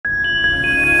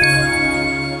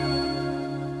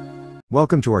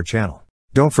Welcome to our channel.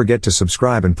 Don't forget to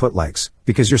subscribe and put likes,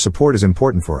 because your support is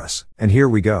important for us. And here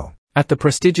we go. At the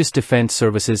prestigious Defense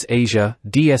Services Asia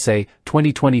DSA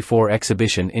 2024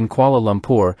 exhibition in Kuala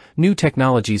Lumpur, New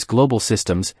Technologies Global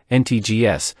Systems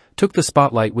 (NTGS) took the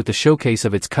spotlight with the showcase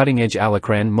of its cutting-edge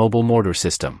Alakran mobile mortar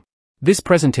system. This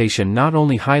presentation not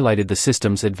only highlighted the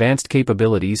system's advanced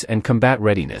capabilities and combat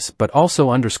readiness but also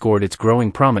underscored its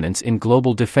growing prominence in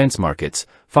global defense markets,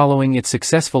 following its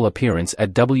successful appearance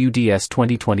at WDS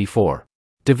 2024.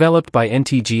 Developed by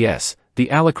NTGS, the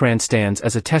Alakran stands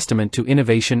as a testament to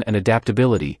innovation and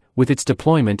adaptability, with its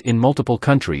deployment in multiple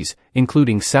countries,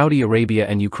 including Saudi Arabia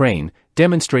and Ukraine,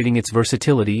 demonstrating its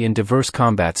versatility in diverse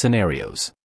combat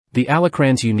scenarios. The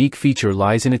Alakran's unique feature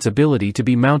lies in its ability to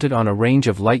be mounted on a range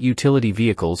of light utility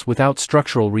vehicles without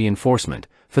structural reinforcement,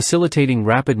 facilitating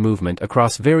rapid movement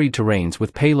across varied terrains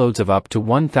with payloads of up to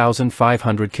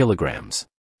 1,500 kilograms.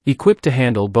 Equipped to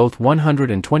handle both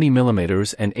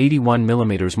 120mm and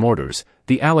 81mm mortars,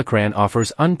 the Alakran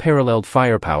offers unparalleled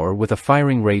firepower with a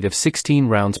firing rate of 16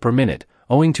 rounds per minute,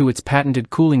 owing to its patented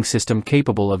cooling system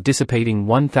capable of dissipating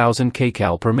 1,000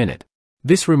 kcal per minute.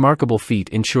 This remarkable feat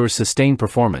ensures sustained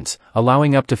performance,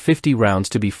 allowing up to 50 rounds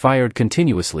to be fired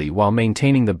continuously while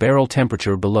maintaining the barrel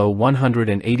temperature below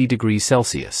 180 degrees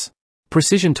Celsius.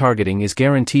 Precision targeting is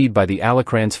guaranteed by the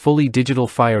Alakran's fully digital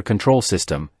fire control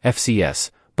system,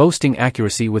 FCS, boasting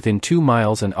accuracy within 2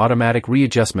 miles and automatic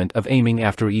readjustment of aiming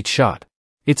after each shot.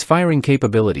 Its firing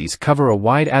capabilities cover a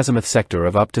wide azimuth sector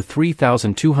of up to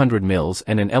 3,200 mils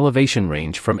and an elevation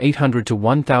range from 800 to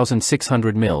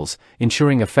 1,600 mils,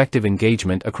 ensuring effective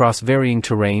engagement across varying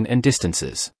terrain and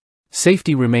distances.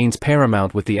 Safety remains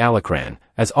paramount with the Alakran,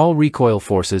 as all recoil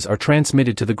forces are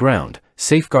transmitted to the ground,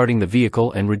 safeguarding the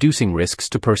vehicle and reducing risks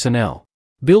to personnel.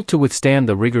 Built to withstand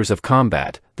the rigors of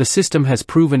combat, the system has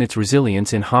proven its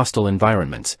resilience in hostile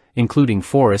environments, including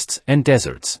forests and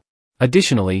deserts.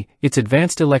 Additionally, its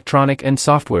advanced electronic and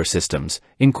software systems,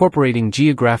 incorporating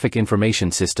Geographic Information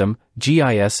System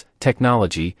 (GIS)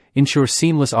 technology, ensure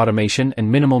seamless automation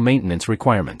and minimal maintenance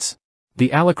requirements. The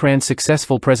Alakran's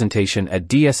successful presentation at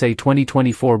DSA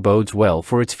 2024 bodes well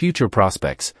for its future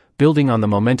prospects, building on the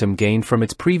momentum gained from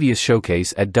its previous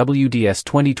showcase at WDS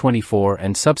 2024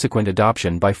 and subsequent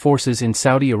adoption by forces in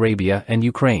Saudi Arabia and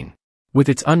Ukraine. With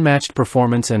its unmatched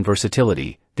performance and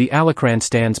versatility, the Alakran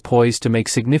stands poised to make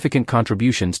significant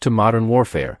contributions to modern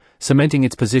warfare, cementing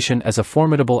its position as a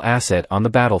formidable asset on the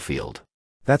battlefield.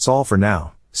 That's all for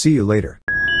now. See you later.